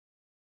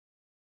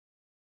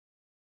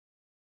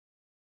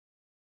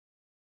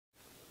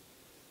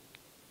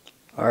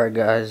Alright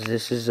guys,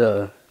 this is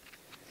a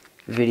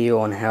video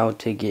on how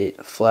to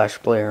get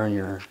Flash Player on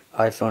your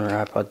iPhone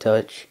or iPod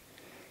Touch.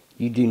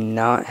 You do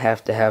not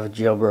have to have a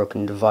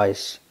jailbroken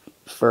device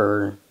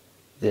for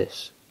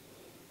this.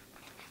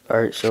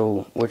 Alright,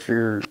 so what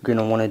you're going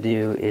to want to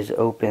do is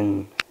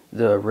open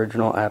the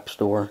original App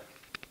Store.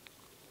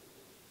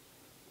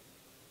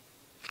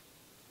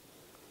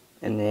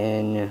 And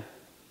then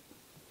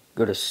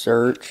go to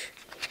search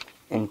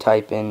and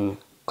type in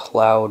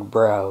Cloud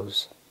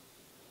Browse.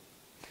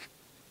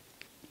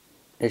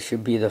 It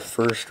should be the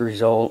first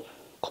result.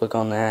 Click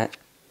on that.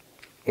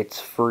 It's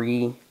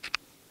free.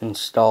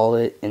 Install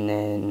it, and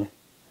then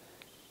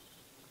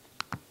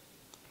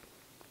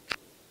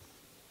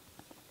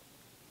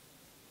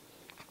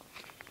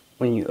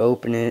when you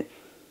open it, it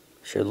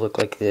should look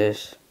like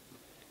this.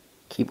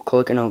 Keep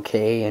clicking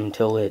OK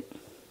until it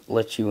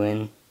lets you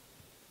in.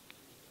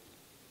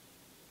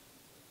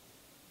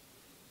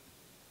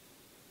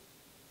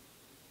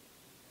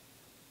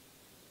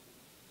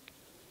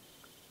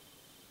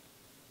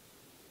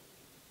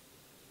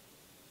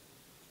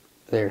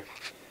 There.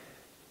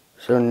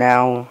 So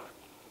now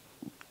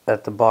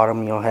at the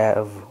bottom you'll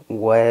have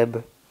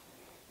web,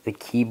 the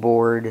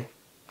keyboard,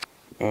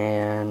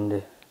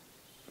 and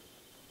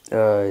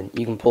you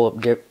can pull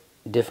up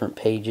different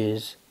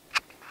pages,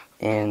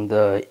 and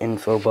the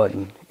info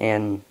button,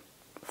 and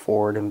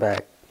forward and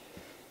back.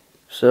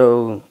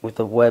 So with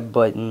the web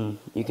button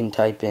you can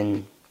type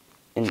in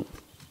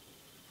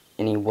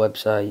any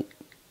website.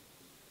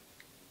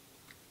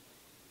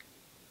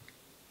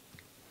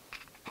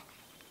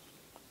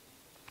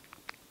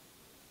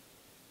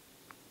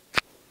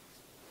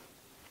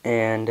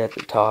 And at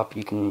the top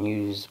you can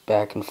use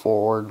back and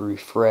forward,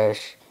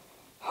 refresh,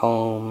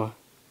 home,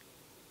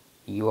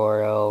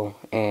 URL,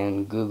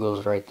 and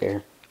Google's right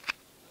there.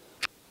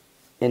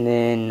 And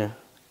then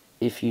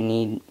if you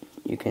need,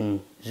 you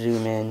can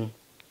zoom in.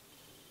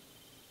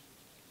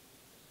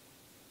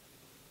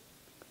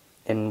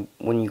 And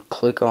when you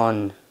click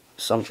on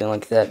something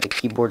like that, the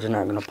keyboard's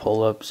not going to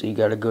pull up, so you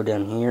got to go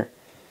down here,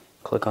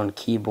 click on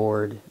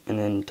keyboard, and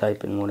then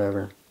type in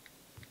whatever.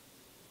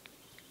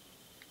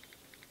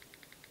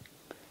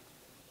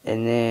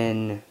 And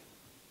then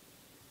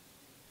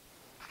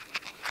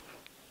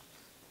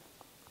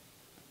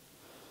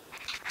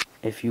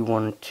if you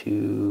wanted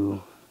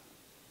to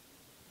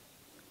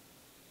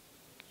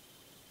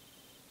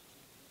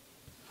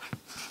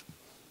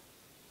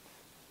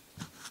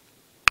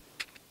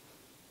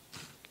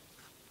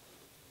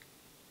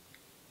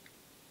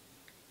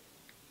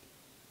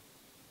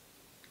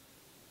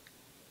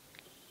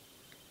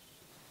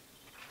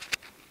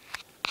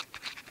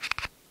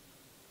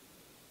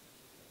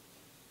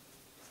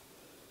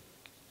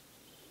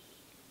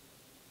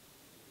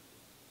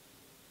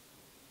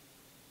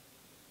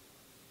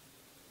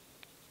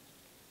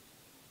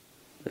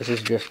this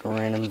is just a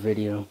random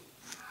video.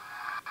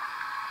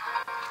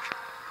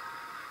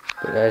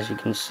 But as you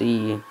can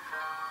see,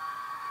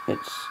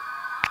 it's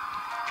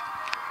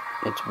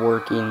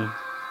working.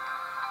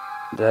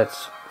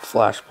 That's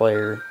Flash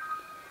Player.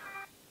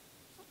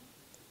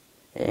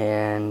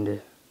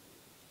 And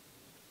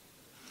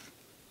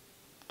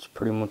that's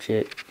pretty much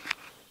it.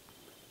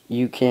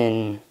 You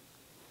can